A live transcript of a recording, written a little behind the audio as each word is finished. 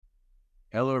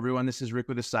Hello, everyone. This is Rick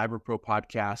with the Cyber Pro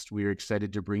podcast. We are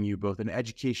excited to bring you both an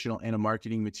educational and a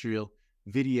marketing material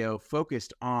video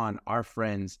focused on our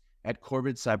friends at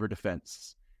Corvid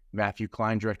Cyberdefense. Matthew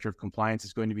Kline, Director of Compliance,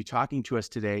 is going to be talking to us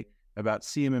today about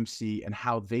CMMC and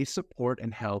how they support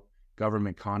and help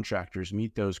government contractors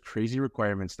meet those crazy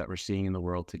requirements that we're seeing in the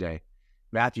world today.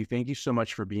 Matthew, thank you so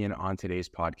much for being on today's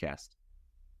podcast.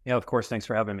 Yeah, of course. Thanks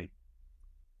for having me.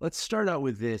 Let's start out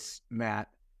with this, Matt.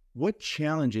 What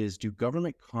challenges do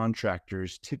government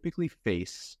contractors typically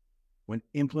face when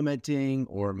implementing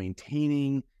or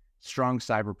maintaining strong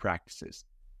cyber practices?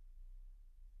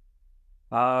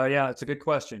 Yeah, it's a good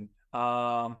question.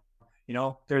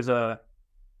 There's a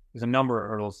number of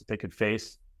hurdles that they could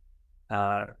face.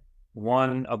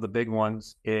 One of the big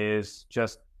ones is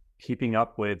just keeping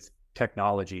up with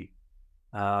technology.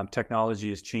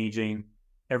 Technology is changing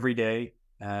every day.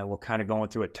 We're kind of going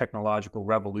through a technological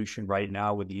revolution right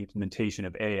now with the implementation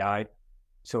of AI.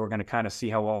 So we're going to kind of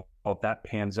see how all of that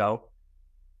pans out.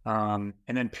 And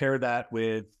then pair that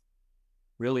with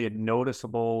really a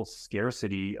noticeable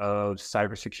scarcity of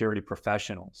cybersecurity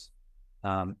professionals.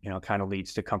 Kind of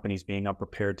leads to companies being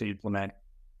unprepared to implement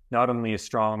not only a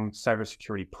strong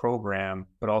cybersecurity program,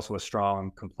 but also a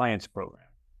strong compliance program.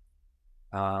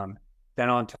 Then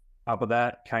on top of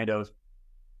that,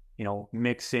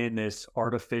 mix in this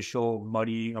artificial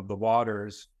muddying of the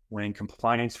waters when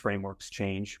compliance frameworks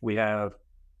change. We have,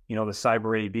 the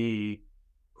Cyber AB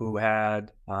who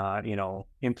had,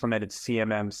 implemented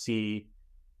CMMC,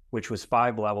 which was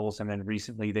 5 levels. And then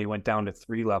recently they went down to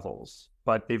 3 levels,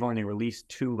 but they've only released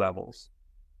 2 levels.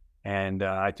 And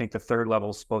I think the 3rd level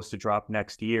is supposed to drop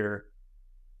next year.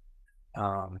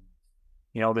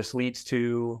 This leads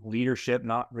to leadership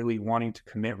not really wanting to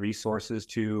commit resources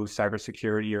to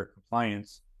cybersecurity or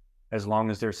compliance as long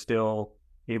as they're still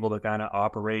able to kind of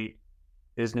operate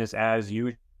business as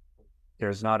usual.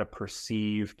 There's not a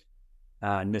perceived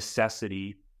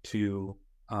necessity to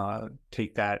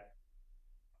take that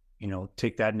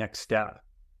next step.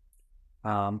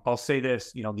 I'll say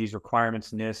this, these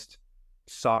requirements, NIST,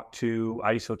 SOC 2,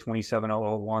 ISO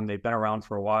 27001, they've been around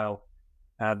for a while.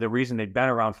 The reason they've been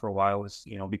around for a while is,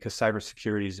 because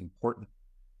cybersecurity is important.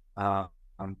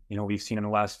 We've seen in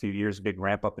the last few years a big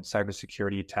ramp up in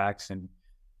cybersecurity attacks, and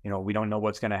we don't know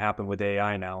what's going to happen with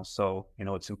AI now. So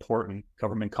it's important,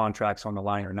 government contracts on the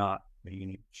line or not,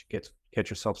 you should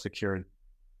get yourself secured.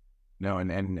 No,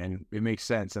 and it makes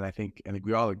sense, and I think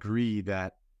we all agree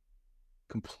that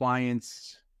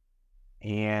compliance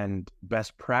and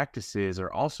best practices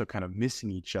are also kind of missing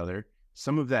each other.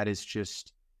 Some of that is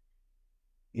just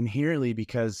inherently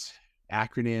because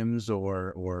acronyms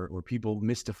or people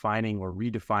misdefining or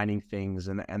redefining things.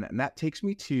 And that takes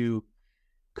me to,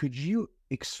 could you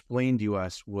explain to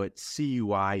us what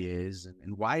CUI is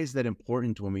and why is that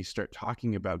important when we start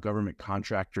talking about government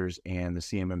contractors and the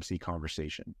CMMC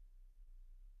conversation?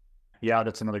 Yeah,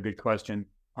 that's another good question.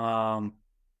 So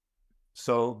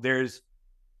there's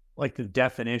like the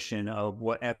definition of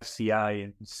what FCI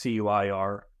and CUI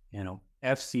are.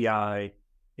 FCI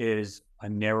is a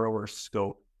narrower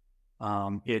scope.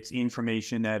 It's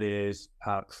information that is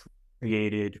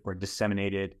created or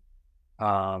disseminated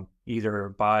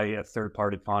either by a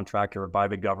third-party contractor or by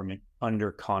the government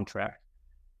under contract.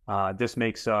 This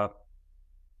makes up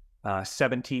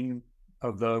 17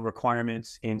 of the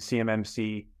requirements in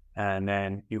CMMC, and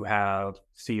then you have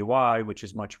CUI, which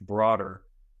is much broader.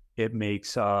 It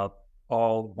makes up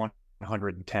all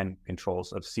 110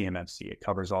 controls of CMMC. It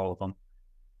covers all of them.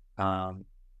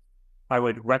 I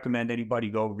would recommend anybody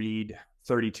go read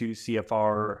 32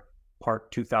 CFR Part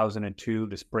 2002.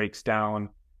 This breaks down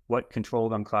what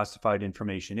controlled unclassified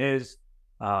information is,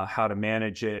 how to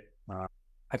manage it. I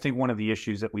think one of the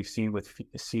issues that we've seen with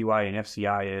CUI and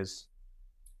FCI is,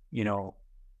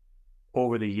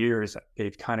 over the years,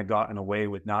 they've kind of gotten away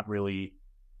with not really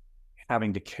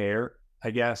having to care,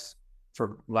 I guess,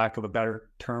 for lack of a better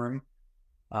term.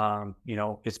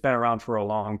 It's been around for a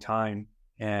long time,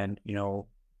 and,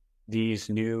 these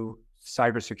new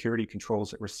cybersecurity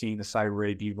controls that we're seeing the Cyber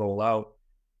AB roll out,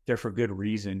 they're for good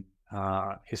reason.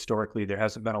 Historically, there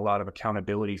hasn't been a lot of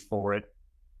accountability for it.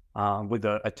 With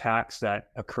the attacks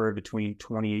that occurred between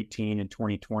 2018 and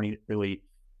 2020, it really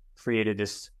created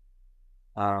this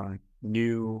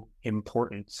new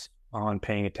importance on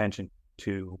paying attention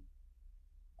to,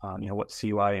 what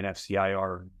CUI and FCI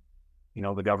are.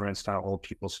 The government's trying to hold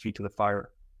people's feet to the fire.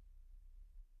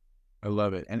 I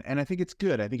love it. And I think it's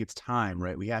good. I think it's time,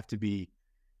 right? We have to be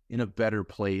in a better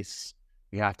place.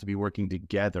 We have to be working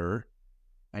together.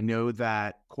 I know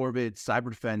that Corvid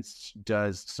Cyberdefense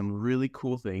does some really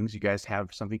cool things. You guys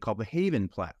have something called the Haven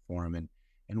platform, and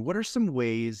And what are some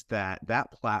ways that that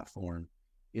platform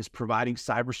is providing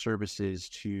cyber services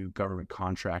to government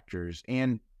contractors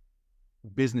and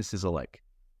businesses alike?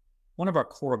 One of our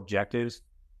core objectives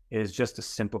is just to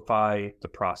simplify the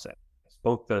process,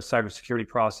 both the cybersecurity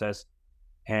process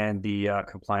and the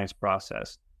compliance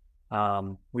process.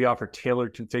 We offer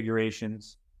tailored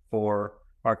configurations for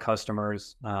our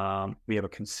customers. We have a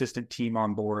consistent team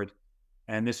on board,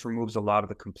 and this removes a lot of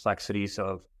the complexities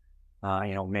of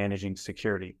managing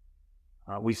security.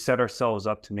 We've set ourselves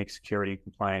up to make security and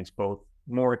compliance both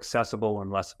more accessible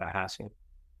and less of a hassle.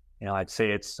 I'd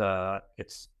say it's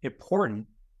important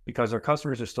because our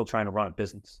customers are still trying to run a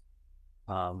business.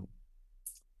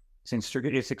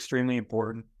 It's extremely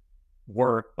important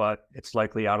work, but it's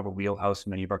likely out of a wheelhouse of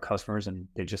many of our customers, and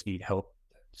they just need help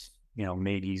that's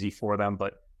made easy for them,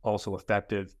 but also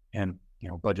effective and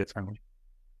budget friendly.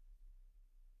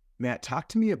 Matt, talk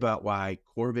to me about why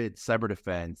Corvid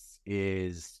Cyberdefense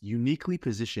is uniquely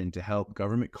positioned to help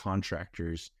government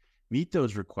contractors meet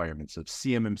those requirements of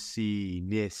CMMC,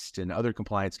 NIST, and other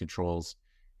compliance controls,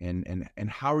 and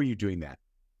how are you doing that?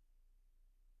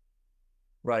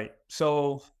 Right.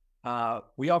 So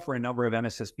we offer a number of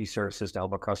MSSP services to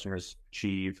help our customers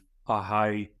achieve a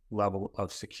high level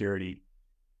of security.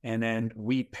 And then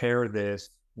we pair this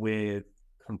with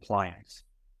compliance.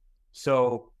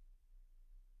 So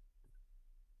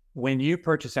when you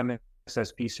purchase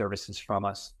MSSP services from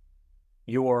us,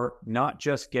 you're not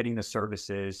just getting the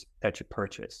services that you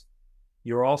purchase.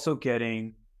 You're also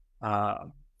getting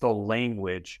the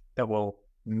language that will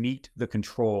meet the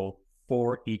control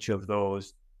for each of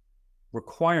those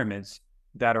requirements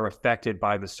that are affected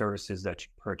by the services that you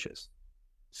purchase.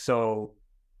 So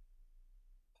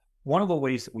one of the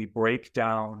ways that we break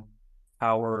down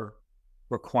our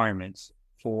requirements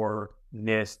for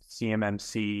NIST,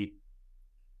 CMMC,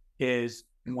 is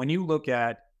when you look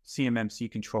at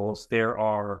CMMC controls, there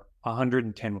are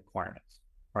 110 requirements,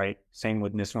 right? Same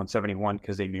with NIST 171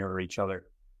 because they mirror each other.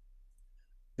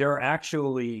 There are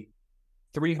actually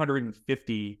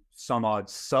 350 some odd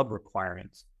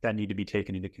sub-requirements that need to be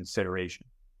taken into consideration.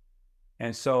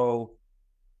 And so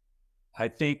I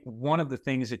think one of the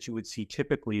things that you would see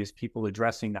typically is people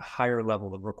addressing the higher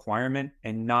level of requirement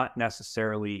and not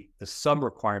necessarily the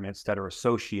sub-requirements that are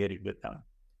associated with them.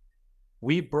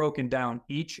 We've broken down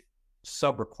each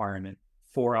sub-requirement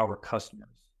for our customers.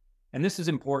 And this is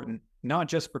important, not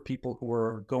just for people who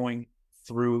are going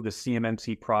through the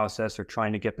CMMC process or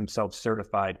trying to get themselves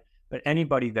certified, but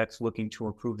anybody that's looking to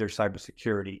improve their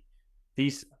cybersecurity.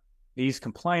 These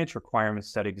compliance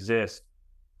requirements that exist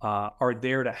are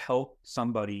there to help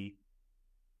somebody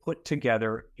put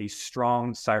together a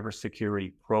strong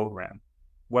cybersecurity program,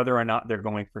 whether or not they're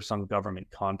going for some government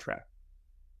contract.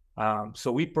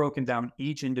 So we've broken down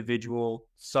each individual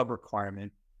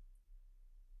sub-requirement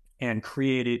and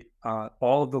created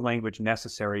all of the language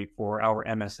necessary for our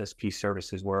MSSP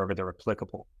services wherever they're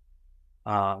applicable.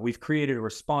 We've created a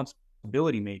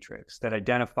responsibility matrix that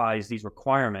identifies these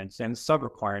requirements and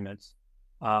sub-requirements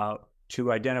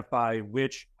to identify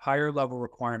which higher level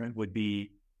requirement would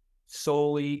be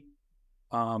solely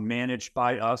managed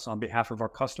by us on behalf of our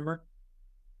customer.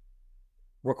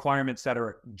 Requirements that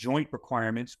are joint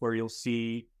requirements where you'll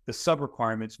see the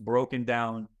sub-requirements broken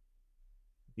down.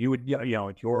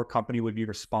 Your company would be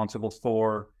responsible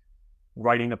for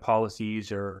writing the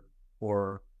policies or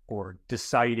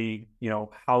deciding,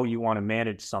 how you want to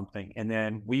manage something. And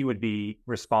then we would be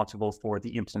responsible for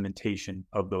the implementation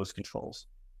of those controls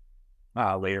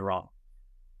later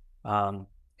on.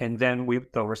 And then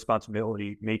the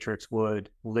responsibility matrix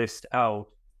would list out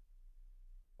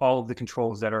all of the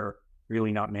controls that are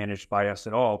really not managed by us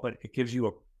at all, but it gives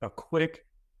you a quick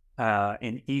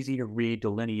and easy to read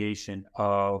delineation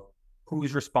of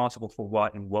who's responsible for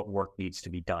what and what work needs to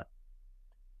be done.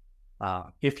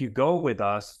 If you go with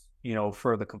us,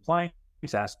 for the compliance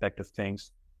aspect of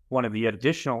things, one of the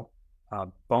additional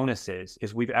bonuses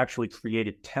is we've actually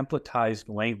created templatized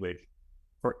language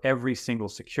for every single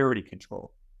security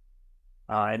control.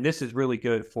 And this is really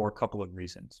good for a couple of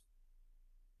reasons.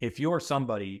 If you're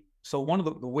somebody, so one of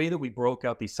the way that we broke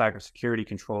out these cybersecurity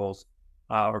controls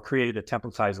or created a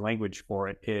templatized language for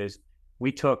it is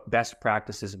we took best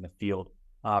practices in the field,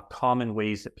 common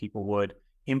ways that people would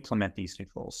implement these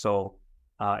controls. So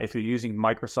if you're using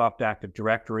Microsoft Active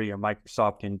Directory or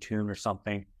Microsoft Intune or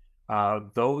something,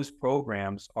 those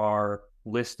programs are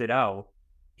listed out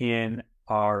in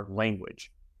our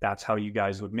language. That's how you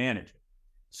guys would manage it.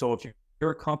 So if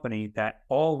you're a company that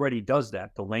already does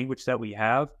that, the language that we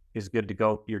have is good to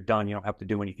go. You're done. You don't have to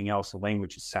do anything else. The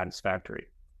language is satisfactory.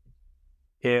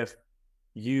 If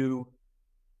you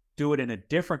do it in a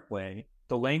different way,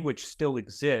 the language still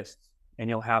exists, and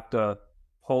you'll have to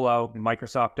pull out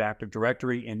Microsoft Active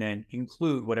Directory and then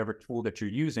include whatever tool that you're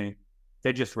using.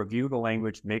 They just review the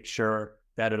language, make sure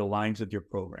that it aligns with your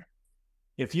program.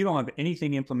 If you don't have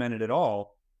anything implemented at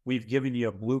all, we've given you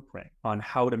a blueprint on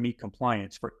how to meet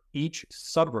compliance for each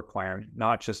sub-requirement,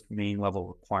 not just main level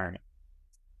requirement.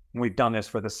 And we've done this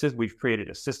for we've created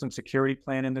a system security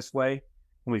plan in this way,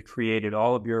 and we've created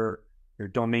all of your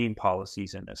domain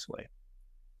policies in this way.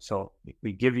 So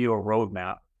we give you a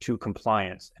roadmap to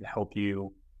compliance and help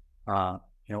you,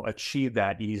 achieve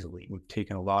that easily. We've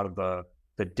taken a lot of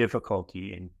the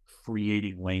difficulty in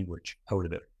creating language out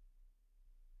of it.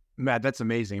 Matt, that's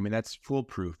amazing. I mean, that's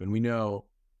foolproof. And we know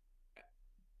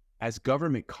as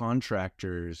government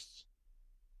contractors,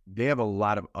 they have a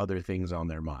lot of other things on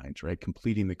their minds, right?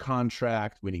 Completing the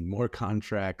contract, winning more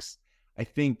contracts. I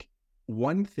think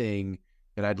one thing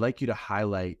that I'd like you to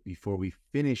highlight before we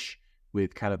finish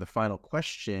with kind of the final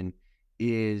question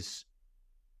is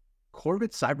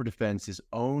Corvid Cyberdefense is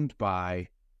owned by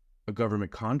a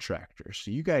government contractor. So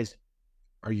you guys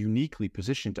are uniquely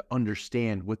positioned to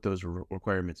understand what those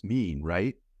requirements mean,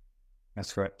 right?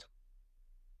 That's correct.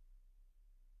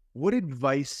 What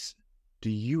advice do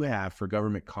you have for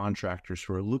government contractors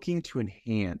who are looking to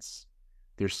enhance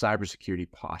their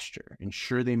cybersecurity posture,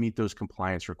 ensure they meet those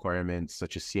compliance requirements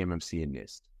such as CMMC and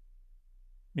NIST?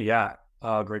 Yeah,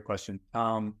 great question.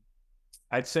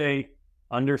 I'd say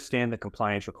understand the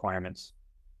compliance requirements.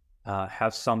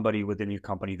 Have somebody within your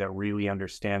company that really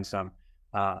understands them.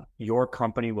 Your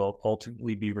company will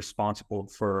ultimately be responsible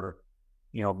for,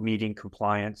 meeting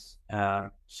compliance.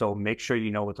 So make sure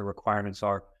you know what the requirements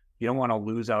are. You don't want to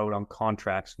lose out on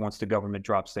contracts once the government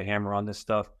drops the hammer on this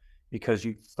stuff because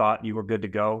you thought you were good to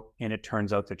go and it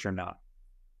turns out that you're not.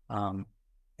 And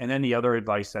then the other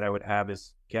advice that I would have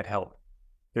is get help.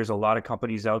 There's a lot of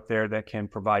companies out there that can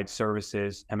provide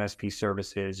services, MSP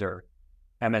services or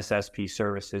MSSP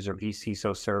services or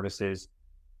vCISO services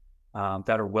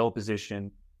that are well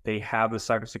positioned. They have the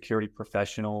cybersecurity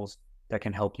professionals that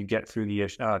can help you get through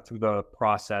the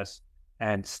process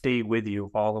and stay with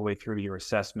you all the way through your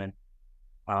assessment.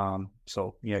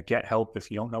 So get help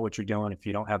if you don't know what you're doing, if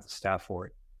you don't have the staff for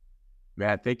it.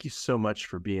 Matt, thank you so much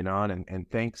for being on, and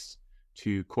thanks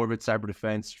to Corvid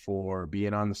Cyberdefense for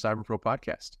being on the CyberPro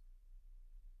podcast.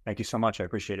 Thank you so much. I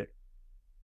appreciate it.